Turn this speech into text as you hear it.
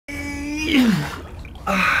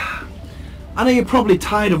I know you're probably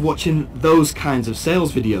tired of watching those kinds of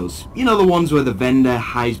sales videos. You know, the ones where the vendor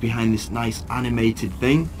hides behind this nice animated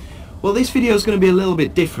thing. Well, this video is going to be a little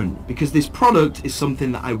bit different because this product is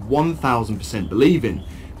something that I 1000% believe in,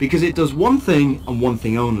 because it does one thing and one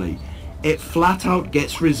thing only. It flat out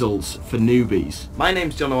gets results for newbies. My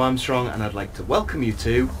name's John Armstrong and I'd like to welcome you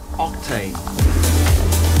to Octane.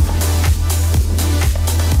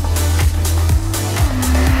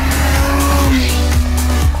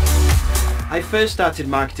 I first started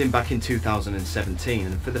marketing back in 2017,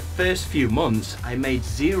 and for the first few months I made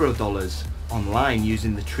 $0 online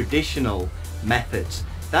using the traditional methods.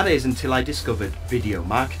 That is, until I discovered video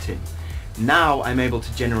marketing. Now I'm able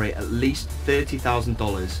to generate at least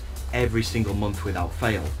 $30,000 every single month without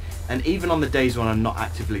fail. And even on the days when I'm not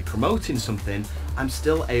actively promoting something, I'm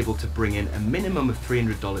still able to bring in a minimum of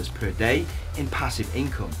 $300 per day in passive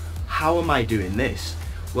income. How am I doing this?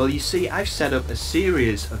 Well, you see, I've set up a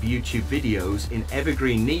series of YouTube videos in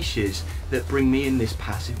evergreen niches that bring me in this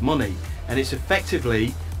passive money. And it's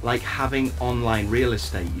effectively like having online real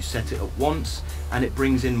estate. You set it up once and it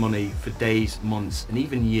brings in money for days, months, and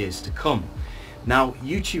even years to come. Now,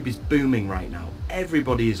 YouTube is booming right now.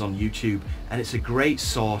 Everybody is on YouTube and it's a great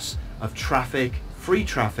source of traffic, free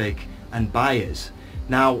traffic, and buyers.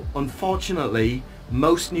 Now, unfortunately,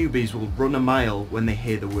 most newbies will run a mile when they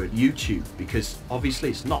hear the word YouTube, because obviously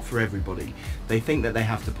it's not for everybody. They think that they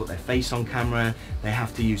have to put their face on camera, they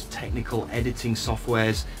have to use technical editing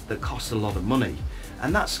softwares that cost a lot of money.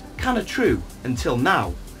 And that's kind of true until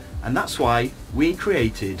now. And that's why we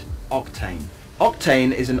created Octane.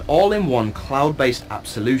 Octane is an all-in-one cloud-based app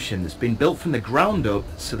solution that's been built from the ground up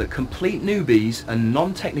so that complete newbies and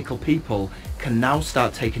non-technical people can now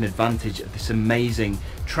start taking advantage of this amazing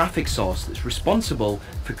traffic source that's responsible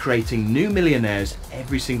for creating new millionaires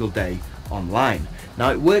every single day online.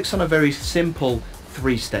 Now, it works on a very simple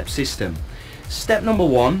three-step system. Step number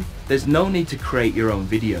one, there's no need to create your own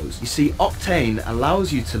videos. You see, Octane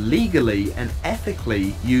allows you to legally and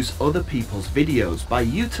ethically use other people's videos by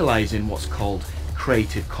utilizing what's called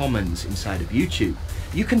Creative Commons inside of YouTube.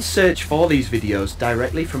 You can search for these videos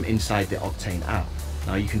directly from inside the Octane app.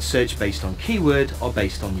 Now, you can search based on keyword or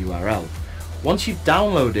based on URL. Once you've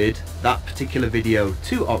downloaded that particular video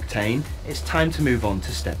to Octane, it's time to move on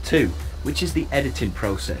to step two, which is the editing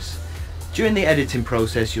process. During the editing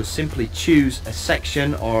process, you'll simply choose a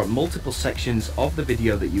section or multiple sections of the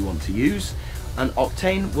video that you want to use, and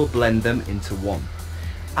Octane will blend them into one.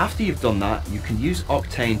 After you've done that, you can use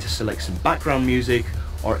Octane to select some background music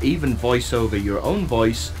or even voice over your own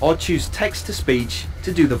voice, or choose text-to-speech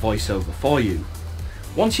to do the voiceover for you.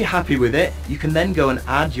 Once you're happy with it, you can then go and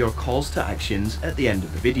add your calls to actions at the end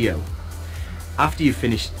of the video. After you've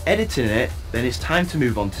finished editing it, then it's time to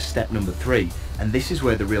move on to step number three. And this is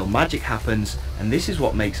where the real magic happens, and this is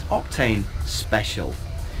what makes Octane special.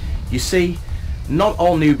 You see, not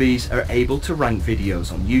all newbies are able to rank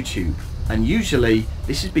videos on YouTube, and usually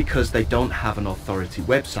this is because they don't have an authority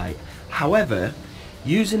website. However,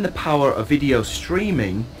 using the power of video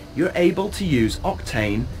streaming, you're able to use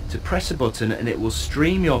Octane to press a button and it will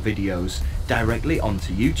stream your videos directly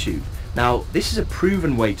onto YouTube. Now, this is a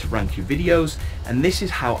proven way to rank your videos, and this is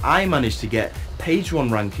how I manage to get page one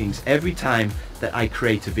rankings every time that I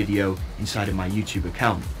create a video inside of my YouTube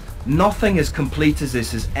account. Nothing as complete as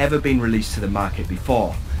this has ever been released to the market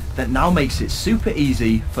before, that now makes it super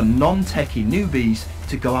easy for non-techie newbies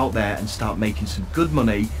to go out there and start making some good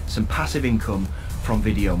money, some passive income from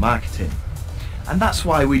video marketing. And that's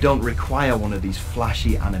why we don't require one of these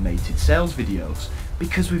flashy animated sales videos,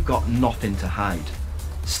 because we've got nothing to hide.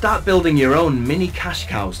 Start building your own mini cash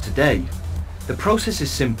cows today. The process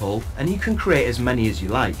is simple and you can create as many as you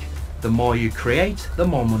like. The more you create, the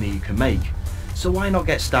more money you can make. So why not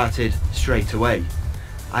get started straight away?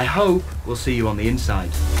 I hope we'll see you on the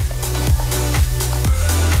inside.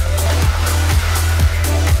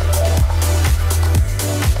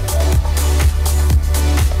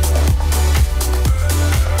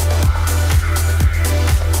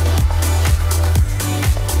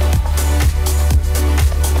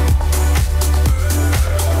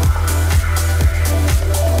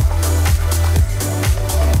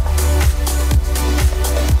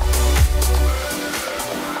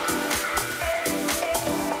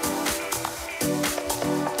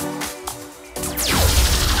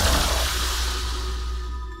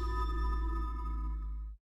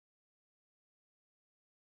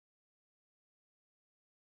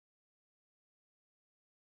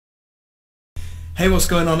 Hey, what's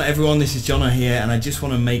going on everyone, this is Jono here, and I just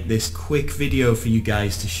want to make this quick video for you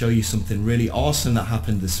guys to show you something really awesome that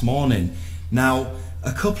happened this morning. Now,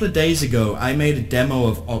 A couple of days ago I made a demo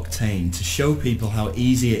of Octane to show people how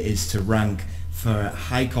easy it is to rank for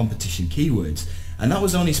high competition keywords, and that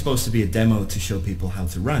was only supposed to be a demo to show people how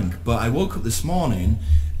to rank. But I woke up this morning,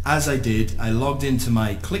 as I did, I logged into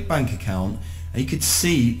my ClickBank account and you could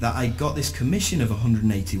see that I got this commission of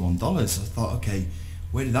 $181. So I thought, okay,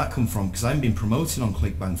 where did that come from? Because I haven't been promoting on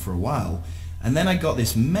ClickBank for a while. And then I got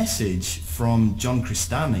this message from John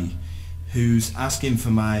Cristani, who's asking for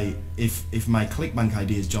if my ClickBank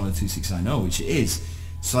ID is John2690, which it is.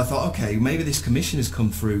 So I thought, okay, maybe this commission has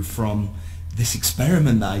come through from this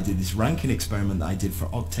experiment that I did, this ranking experiment that I did for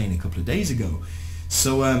Octane a couple of days ago.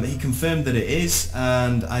 So he confirmed that it is,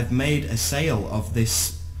 and I've made a sale of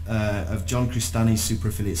this of John Cristani's super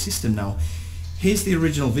affiliate system. Now, here's the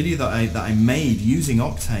original video that I made using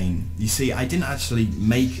Octane. You see, I didn't actually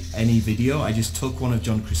make any video. I just took one of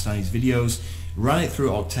John Cristani's videos, ran it through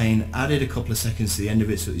Octane, added a couple of seconds to the end of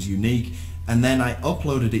it so it was unique, and then I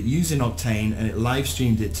uploaded it using Octane and it live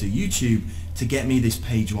streamed it to YouTube to get me this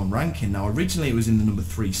page 1 ranking. Now, originally it was in the number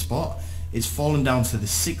 3 spot. It's fallen down to the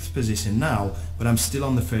 6th position now, but I'm still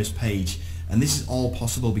on the first page, and this is all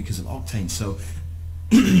possible because of Octane. So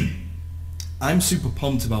I'm super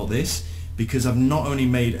pumped about this because I've not only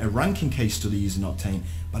made a ranking case study using Octane,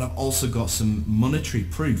 but I've also got some monetary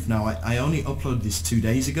proof. Now, I only uploaded this 2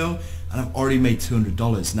 days ago and I've already made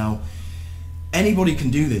 $200. Now, anybody can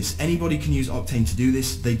do this. Anybody can use Octane to do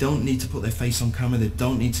this. They don't need to put their face on camera. They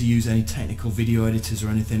don't need to use any technical video editors or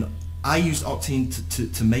anything. I used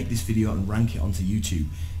Octane to make this video and rank it onto YouTube.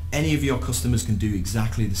 Any of your customers can do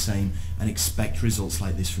exactly the same and expect results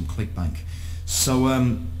like this from ClickBank. So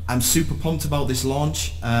I'm super pumped about this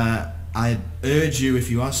launch. I urge you, if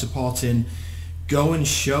you are supporting, go and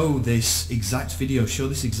show this exact video, show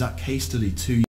this exact case study to